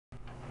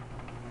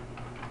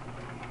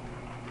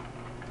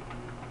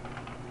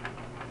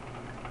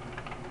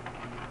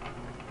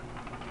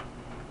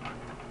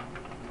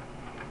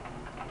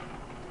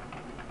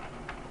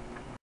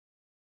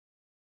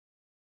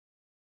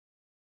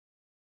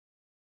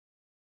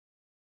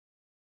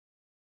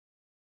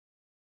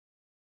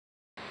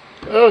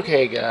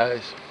Okay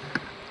guys,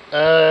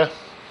 got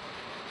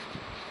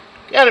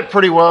it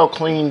pretty well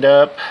cleaned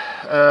up.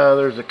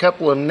 There's a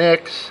couple of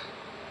nicks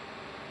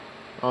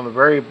on the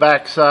very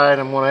back side.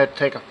 I'm going to have to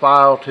take a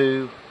file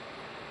to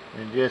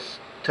and just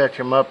touch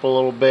them up a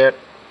little bit.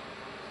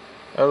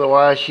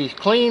 Otherwise she's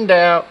cleaned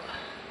up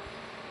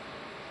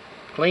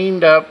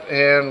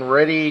and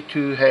ready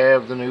to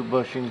have the new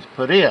bushings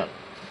put in.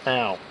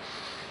 Now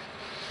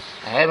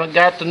I haven't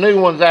got the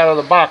new ones out of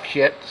the box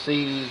yet to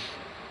see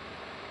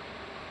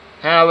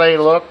how they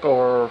look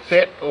or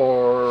fit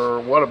or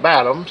what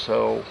about them,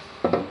 so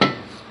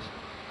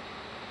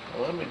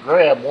let me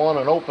grab one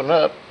and open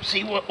up,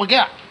 see what we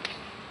got.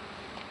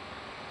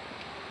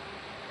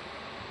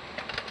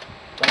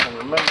 I can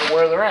remember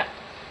where they're at.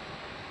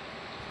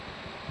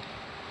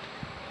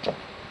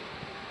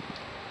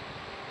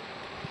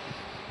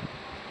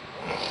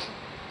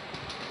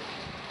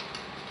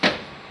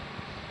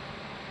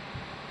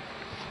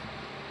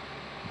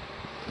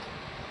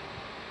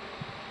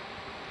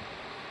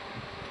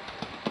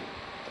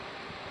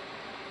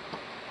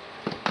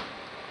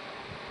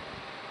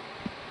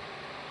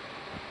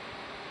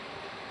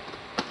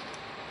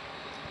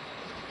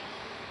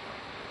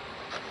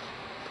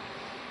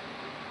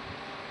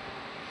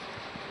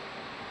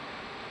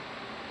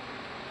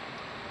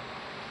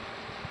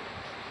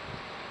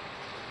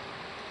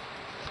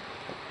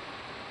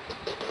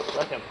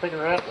 I can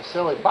figure out the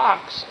silly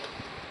box.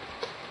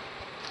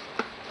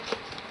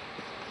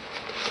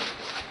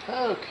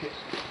 Okay.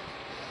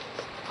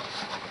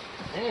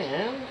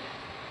 And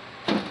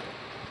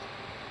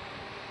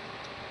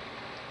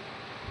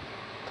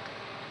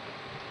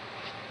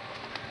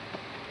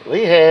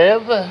we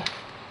have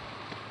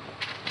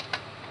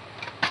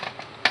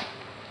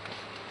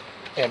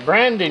a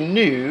brand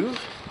new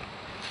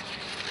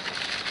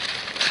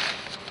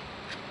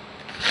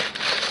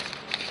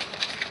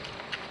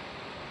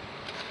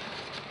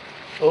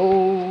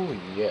oh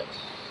yes,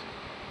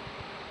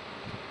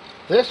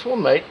 this will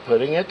make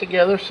putting it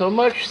together so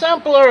much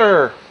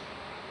simpler.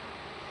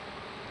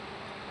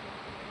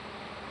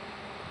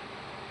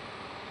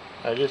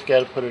 I just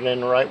got to put it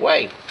in the right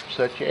way,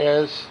 such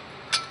as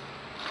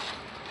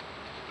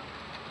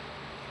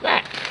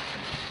that,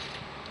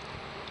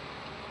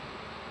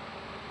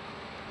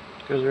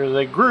 because there's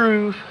a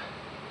groove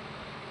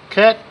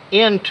cut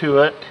into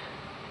it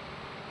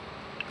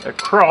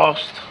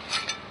across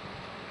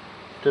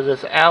to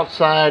this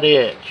outside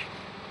edge.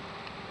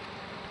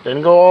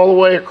 Doesn't go all the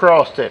way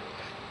across it.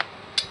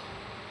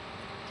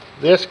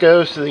 This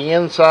goes to the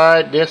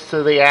inside, this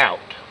to the out.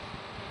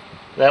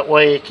 That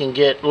way it can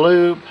get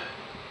lube,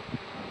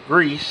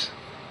 grease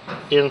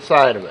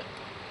inside of it.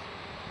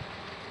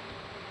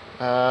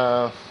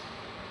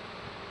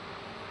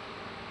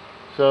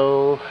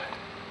 So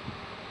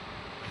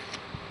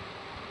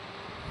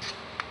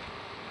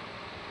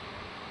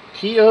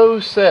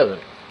T07.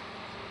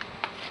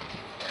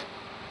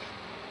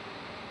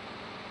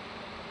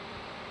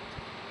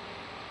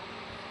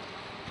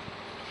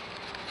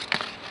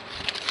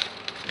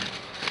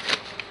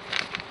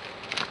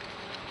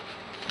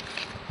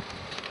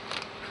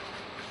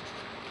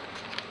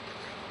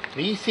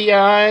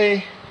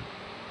 BCI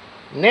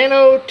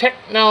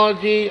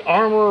Nanotechnology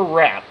Armor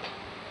Wrap.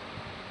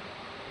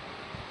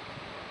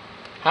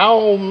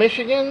 Howell,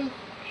 Michigan,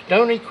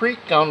 Stony Creek,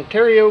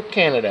 Ontario,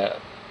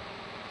 Canada.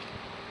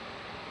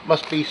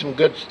 Must be some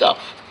good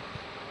stuff.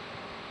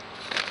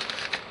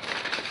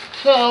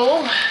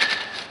 So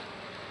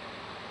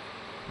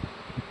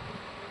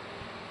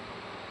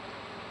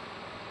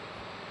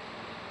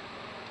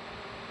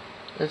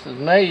this is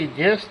made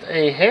just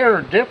a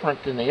hair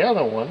different than the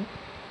other one,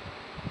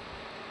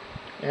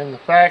 and the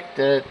fact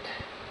that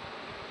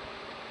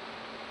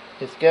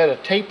it's got a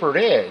tapered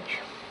edge.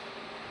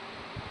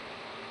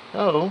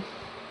 Oh,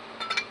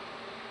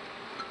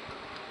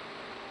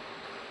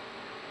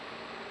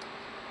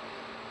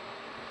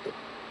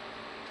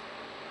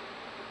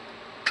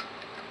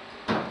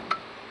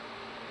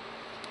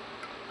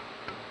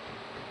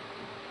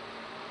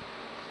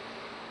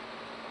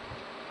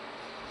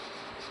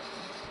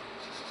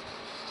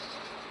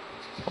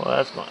 well,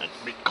 that's going to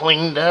be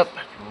cleaned up.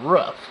 It's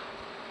rough.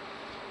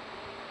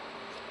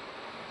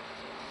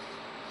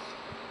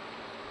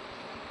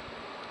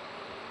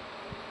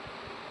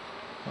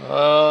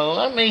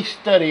 Let me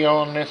study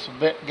on this a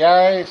bit,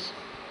 guys,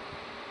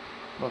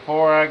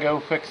 before I go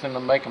fixing to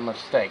make a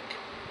mistake.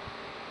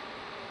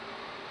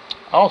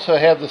 I also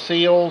have the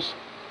seals,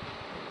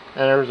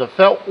 and there's a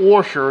felt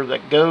washer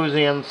that goes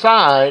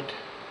inside.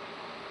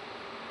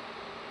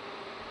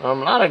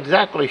 I'm not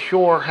exactly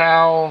sure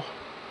how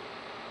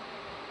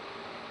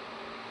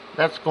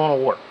that's going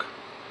to work.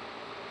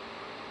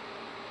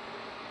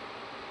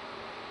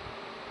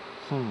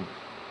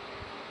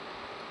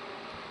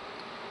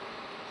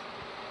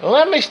 Well,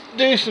 let me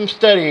do some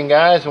studying,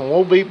 guys, and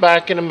we'll be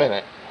back in a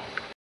minute.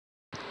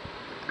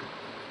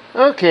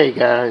 Okay,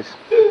 guys.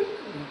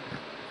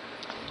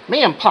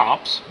 Me and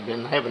Pops have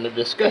been having a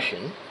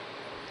discussion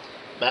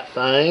about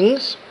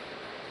things,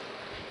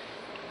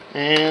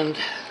 and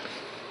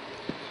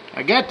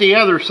I got the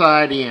other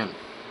side in.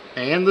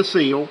 and the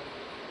seal.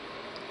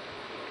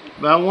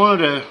 But I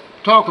wanted to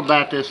talk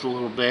about this a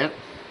little bit.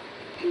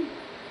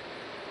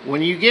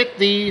 When you get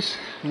these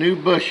new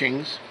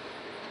bushings,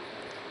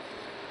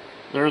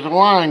 there's a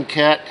line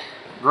cut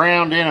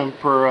ground in them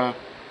for a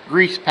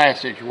grease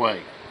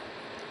passageway.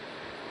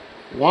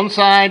 One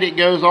side it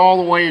goes all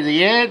the way to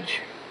the edge,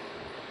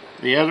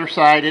 the other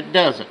side it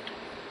doesn't.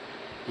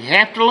 You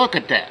have to look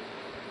at that.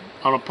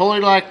 On a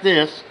pulley like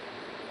this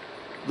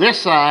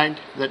side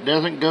that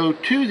doesn't go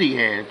to the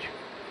edge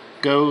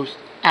goes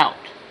out.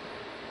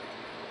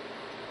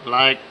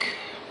 Like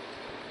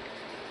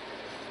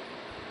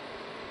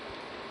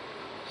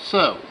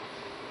so.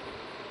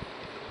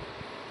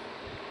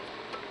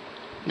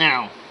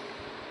 Now,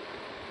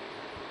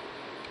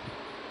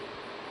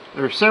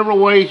 there are several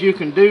ways you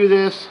can do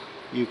this.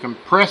 You can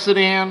press it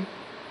in,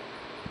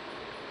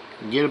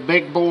 get a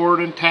big board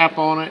and tap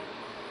on it.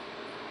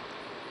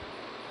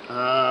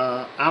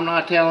 I'm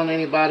not telling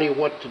anybody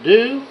what to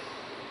do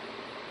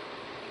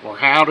or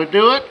how to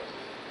do it,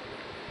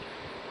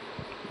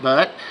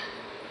 but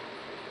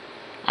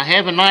I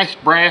have a nice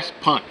brass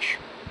punch,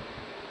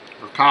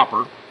 or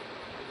copper,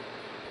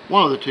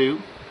 one of the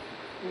two,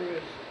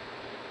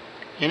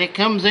 and it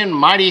comes in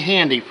mighty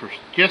handy for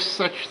just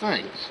such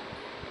things.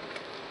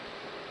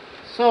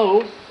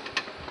 So,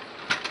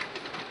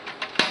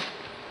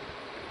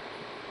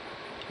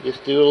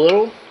 just do a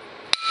little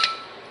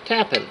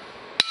tapping.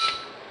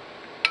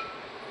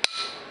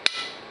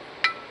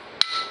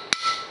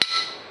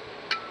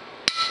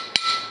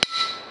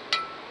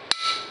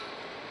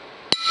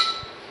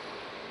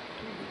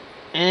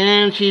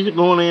 And she's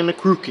going in the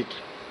crooked.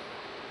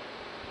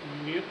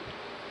 Yep.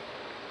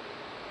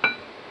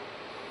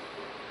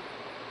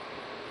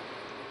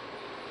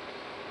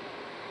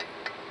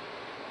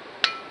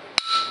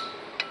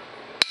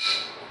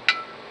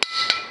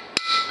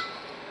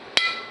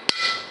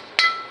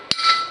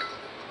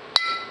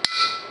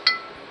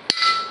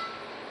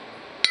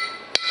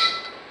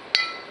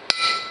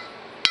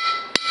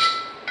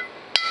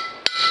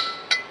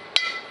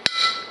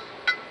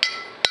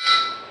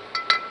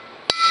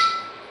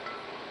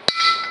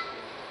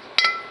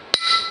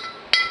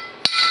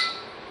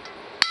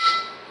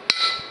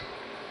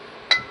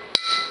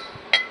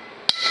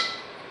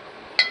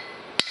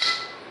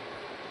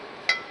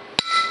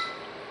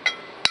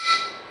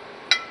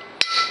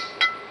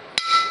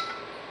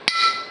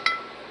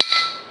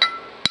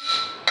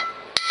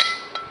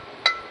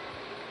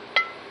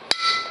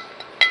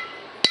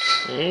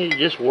 And you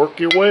just work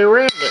your way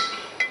around it.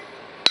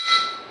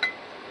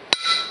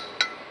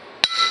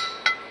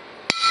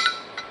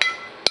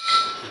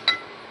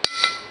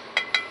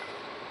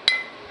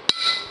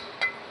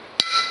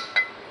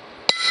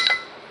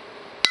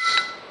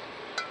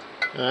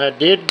 I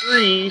did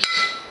grease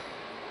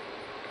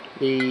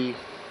the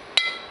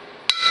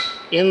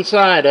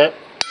inside up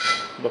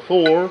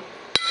before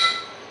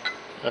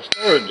I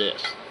started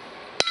this.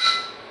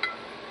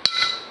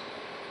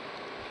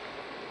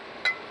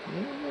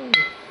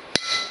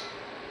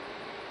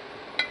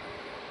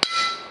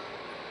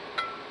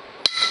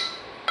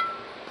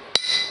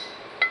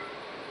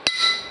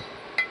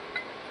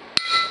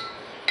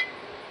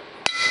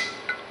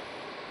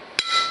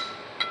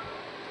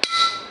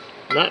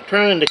 Not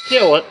trying to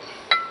kill it.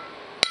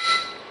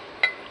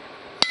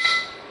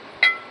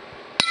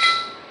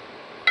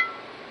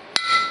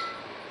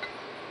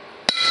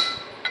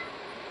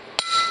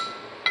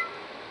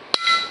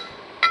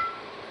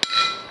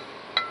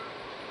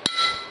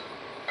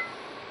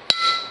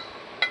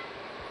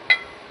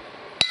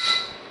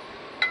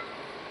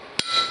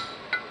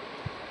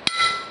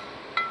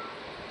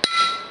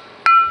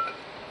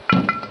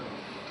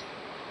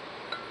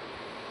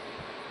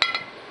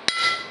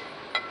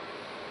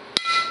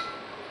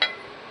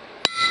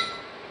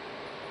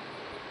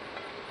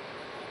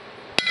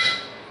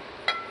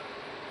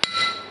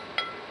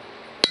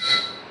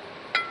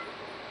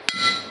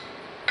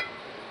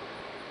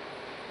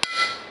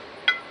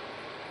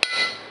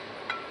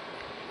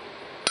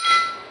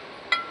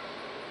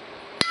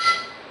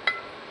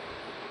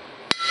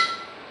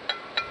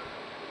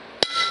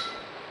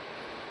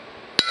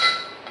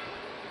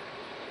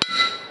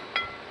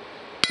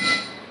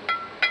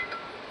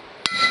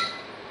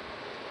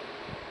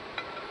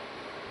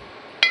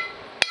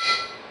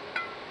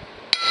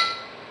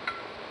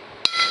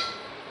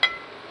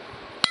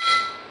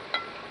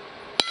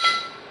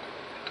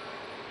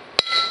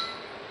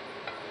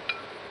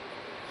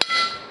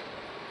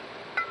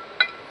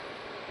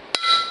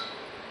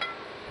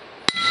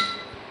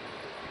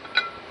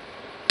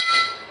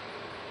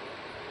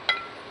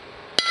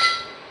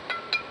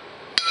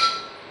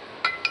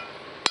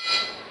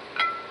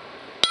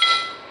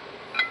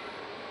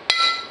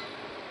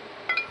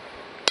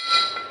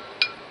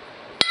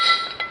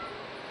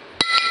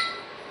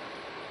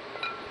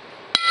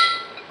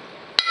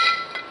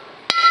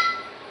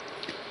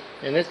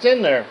 And it's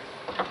in there.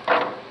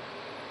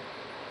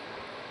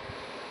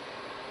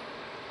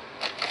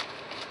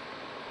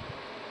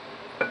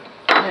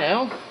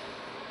 Now,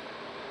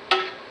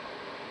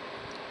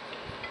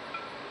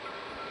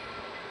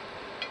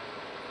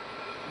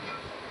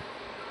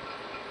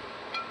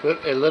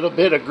 Put a little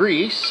bit of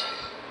grease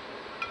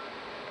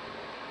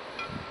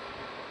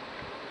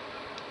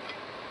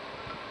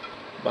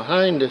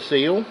behind the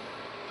seal.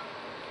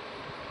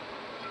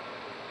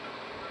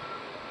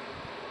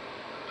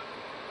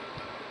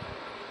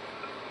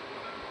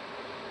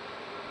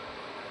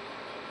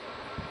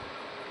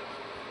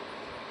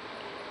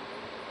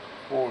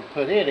 Before we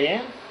put it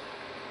in.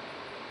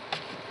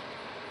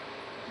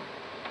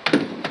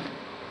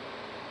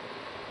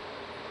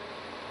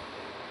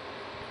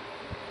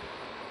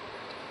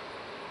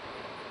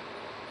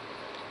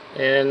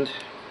 And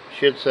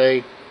should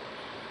say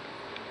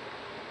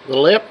the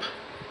lip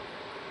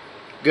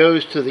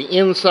goes to the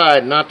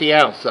inside, not the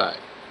outside,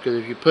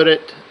 because if you put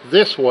it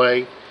this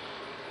way,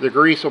 the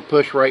grease will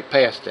push right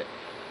past it.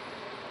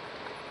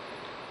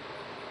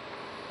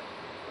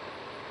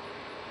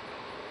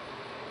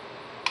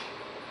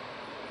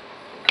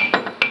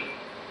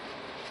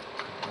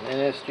 And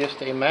it's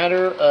just a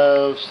matter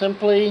of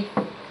simply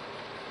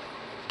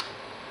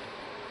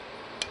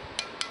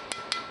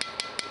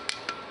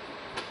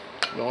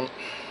going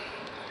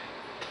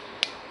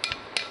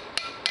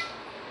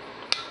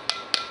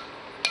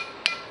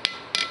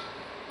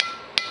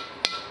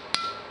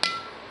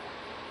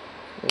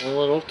a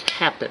little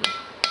tapping.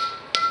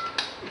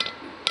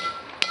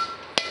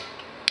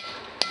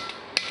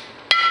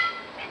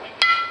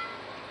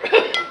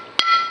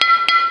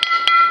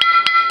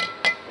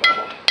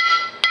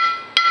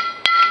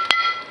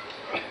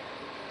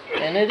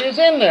 And it is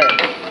in there.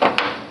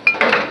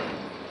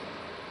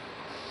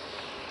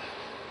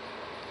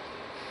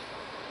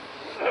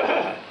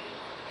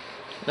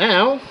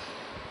 Now,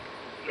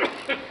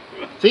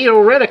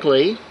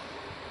 theoretically,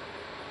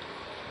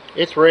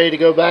 it's ready to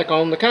go back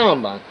on the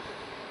combine.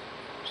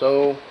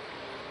 So,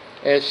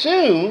 as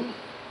soon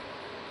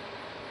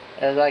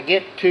as I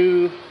get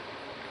to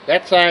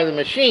that side of the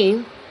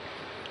machine,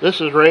 this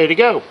is ready to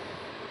go.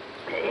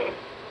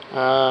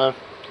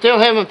 Still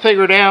haven't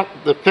figured out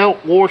the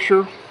felt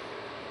washer.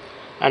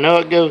 I know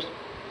it goes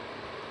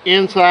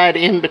inside,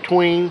 in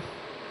between.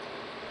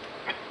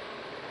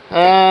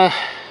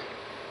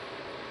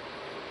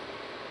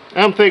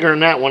 I'm figuring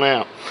that one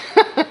out.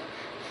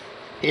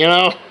 You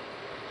know,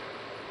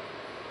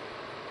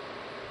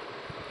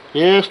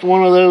 just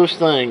one of those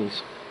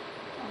things.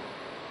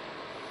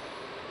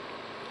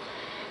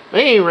 At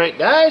any rate,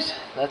 guys,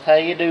 that's how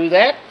you do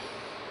that.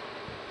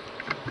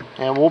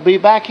 And we'll be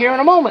back here in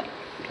a moment.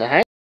 So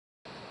hang.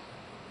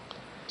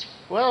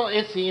 Well,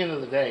 it's the end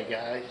of the day,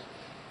 guys.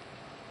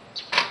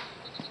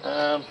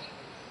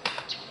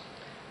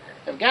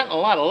 I've gotten a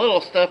lot of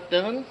little stuff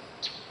done.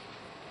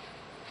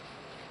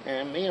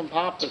 And me and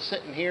Pop is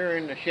sitting here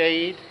in the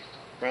shade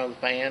in front of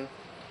the fan,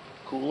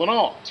 cooling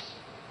off.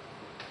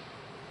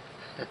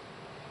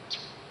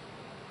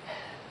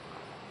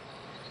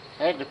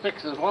 I had to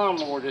fix his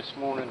lawnmower this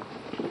morning.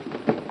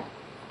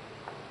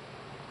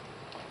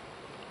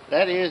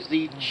 That is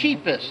the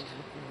cheapest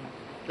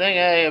thing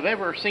I have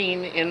ever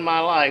seen in my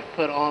life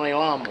put on a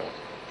lawnmower.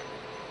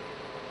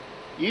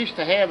 Used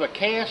to have a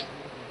cast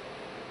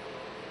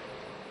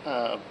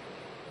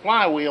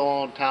flywheel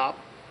on top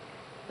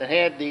that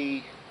had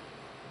the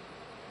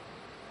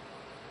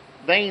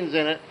vanes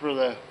in it for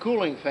the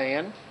cooling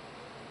fan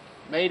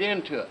made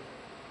into it.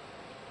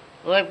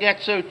 Well, they've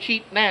got so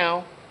cheap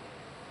now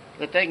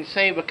that they can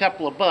save a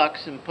couple of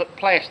bucks and put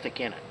plastic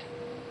in it.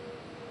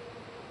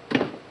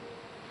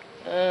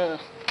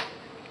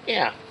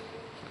 Yeah.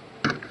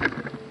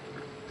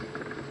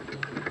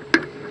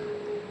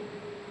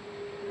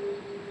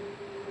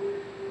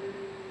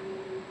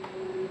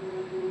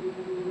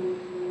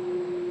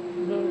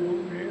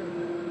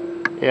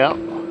 Yep.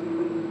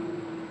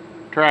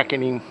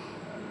 Tracking him.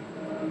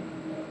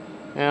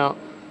 Now,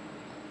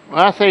 when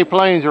I say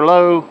planes are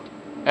low,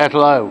 that's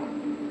low.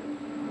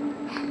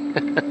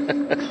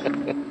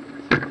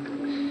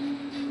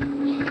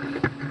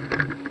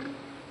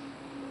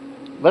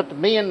 But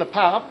me and the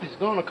Pop is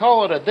going to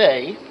call it a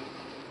day.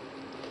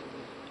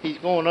 He's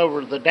going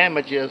over the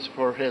damages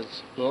for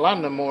his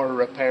lawnmower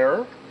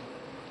repair,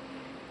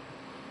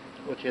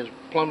 which is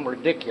plumb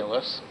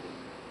ridiculous.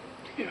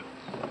 Yeah.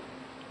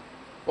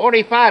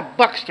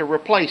 $45 to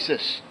replace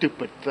this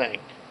stupid thing.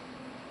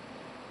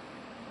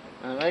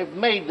 And they've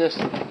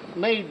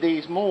made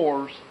these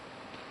mowers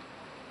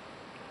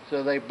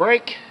so they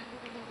break,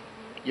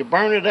 you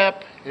burn it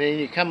up, and then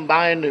you come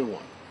buy a new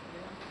one.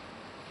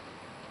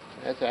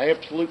 That's an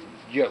absolute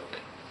joke.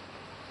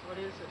 What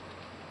is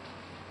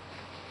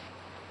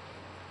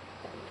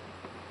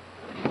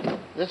it?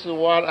 This is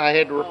what I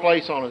had to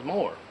replace on his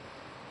mower.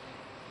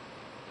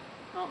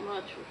 Not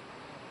much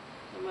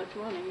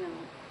money in it.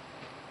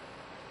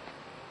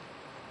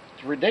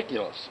 It's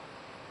ridiculous.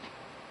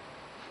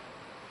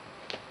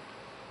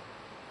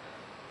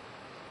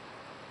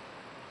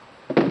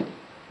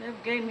 They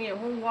gave me a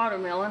whole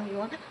watermelon. You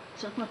want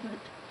some of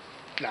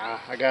it? Nah,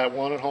 I got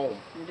one at home.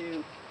 You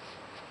do.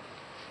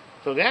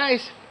 So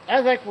guys,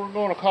 I think we're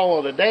going to call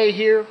it a day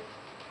here.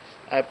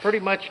 I pretty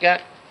much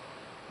got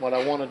what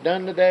I wanted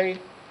done today.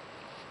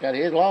 Got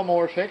his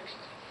lawnmower fixed.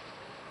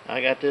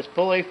 I got this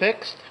pulley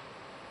fixed.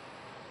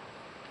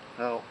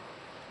 Oh,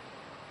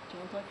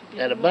 Sounds like you did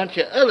got a well. bunch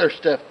of other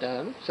stuff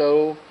done,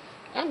 so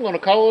I'm going to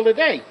call it a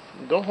day.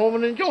 Go home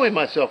and enjoy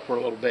myself for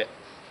a little bit.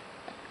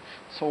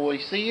 So we'll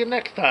see you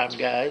next time,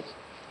 guys.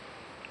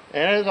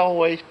 And as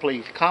always,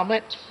 please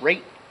comment,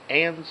 rate,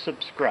 and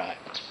subscribe.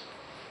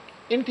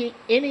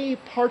 Any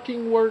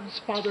parting words,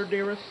 Father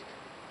dearest?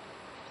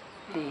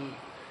 That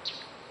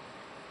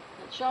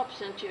shop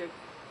sent you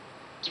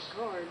a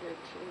card that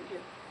you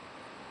get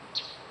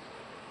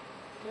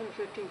 10 or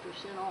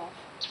 15% off.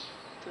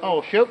 till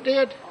Oh, Shope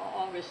did?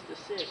 August the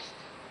 6th.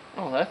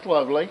 Oh, that's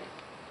lovely.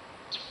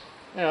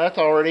 Yeah, that's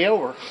already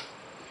over.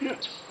 Yeah.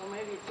 Or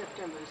maybe it's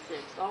September the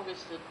 6th.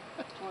 August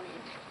the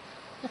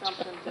 20th.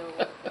 Something till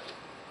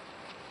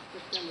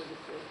September the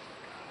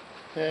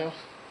 6th. Yeah,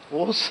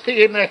 we'll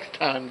see you next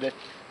time,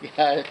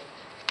 guys.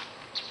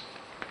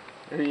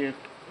 Are you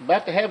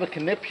about to have a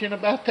conniption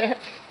about that?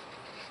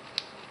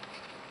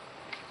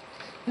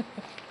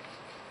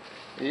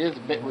 It is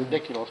a bit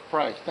ridiculous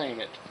price,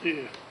 ain't it?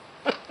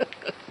 Yeah.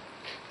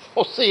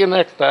 We'll see you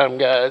next time,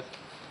 guys.